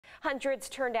Hundreds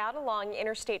turned out along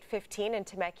Interstate 15 in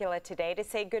Temecula today to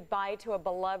say goodbye to a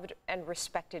beloved and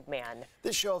respected man.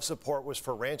 This show of support was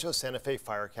for Rancho Santa Fe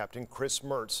Fire Captain Chris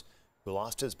Mertz, who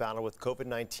lost his battle with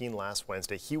COVID-19 last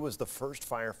Wednesday. He was the first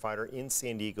firefighter in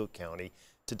San Diego County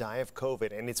to die of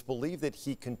COVID, and it's believed that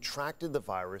he contracted the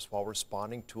virus while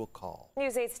responding to a call.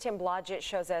 News 8's Tim Blodgett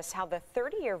shows us how the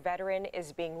 30-year veteran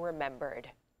is being remembered.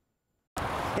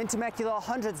 In Temecula,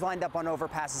 hundreds lined up on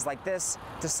overpasses like this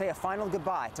to say a final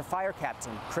goodbye to Fire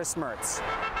Captain Chris Mertz.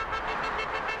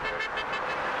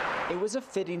 It was a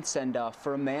fitting send-off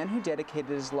for a man who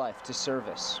dedicated his life to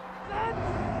service.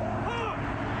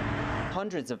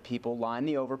 Hundreds of people lined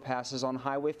the overpasses on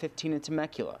Highway 15 in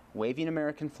Temecula, waving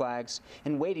American flags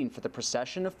and waiting for the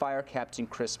procession of Fire Captain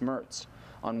Chris Mertz.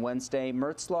 On Wednesday,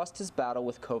 Mertz lost his battle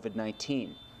with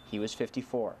COVID-19. He was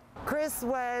 54. Chris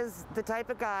was the type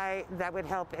of guy that would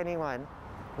help anyone.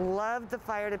 Loved the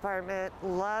fire department,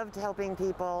 loved helping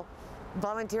people,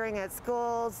 volunteering at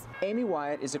schools. Amy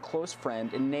Wyatt is a close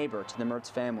friend and neighbor to the Mertz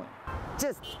family.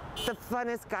 Just the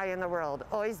funnest guy in the world,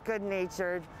 always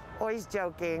good-natured, always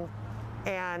joking,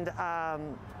 and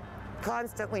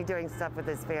constantly doing stuff with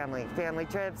his family. Family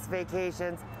trips,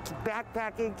 vacations,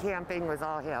 backpacking, camping was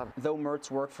all him. Though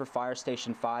Mertz worked for Fire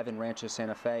Station 5 in Rancho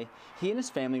Santa Fe, he and his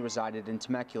family resided in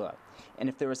Temecula. And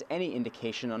if there was any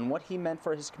indication on what he meant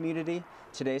for his community,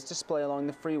 today's display along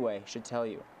the freeway should tell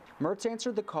you. Mertz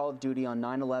answered the call of duty on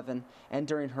 9/11 and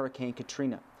during Hurricane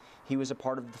Katrina. He was a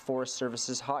part of the Forest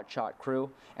Service's Hot Shot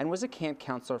crew and was a camp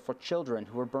counselor for children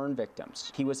who were burn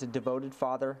victims. He was a devoted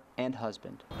father and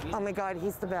husband. Oh my God,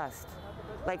 he's the best.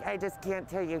 Like, I just can't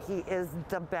tell you, he is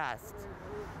the best.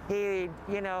 He,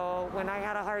 you know, when I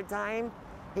had a hard time,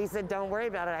 he said, don't worry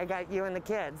about it, I got you and the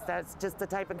kids. That's just the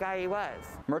type of guy he was.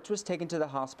 Mertz was taken to the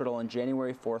hospital on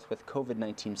January 4th with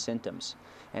COVID-19 symptoms,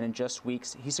 and in just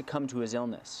weeks, he succumbed to his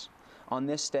illness. On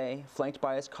this day, flanked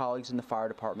by his colleagues in the fire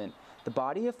department, the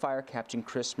body of Fire Captain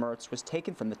Chris Mertz was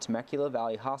taken from the Temecula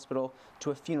Valley Hospital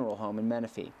to a funeral home in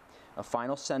Menifee. A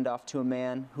final send-off to a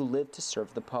man who lived to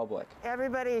serve the public.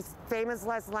 Everybody's famous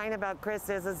last line about Chris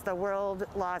is the world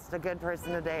lost a good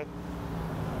person today.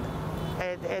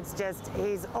 It's just,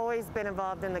 he's always been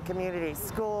involved in the community,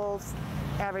 schools,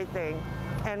 everything,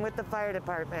 and with the fire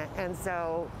department, and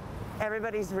so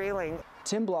everybody's reeling.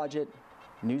 Tim Blodgett,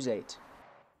 News 8.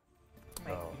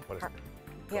 Oh, what is it?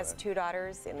 He has 2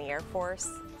 daughters in the Air Force.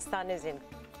 Son is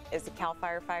a Cal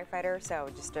Fire firefighter, so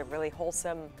just a really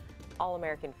wholesome,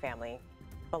 all-American family,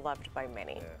 beloved by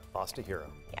many. Yeah, lost a hero.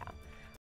 Yeah.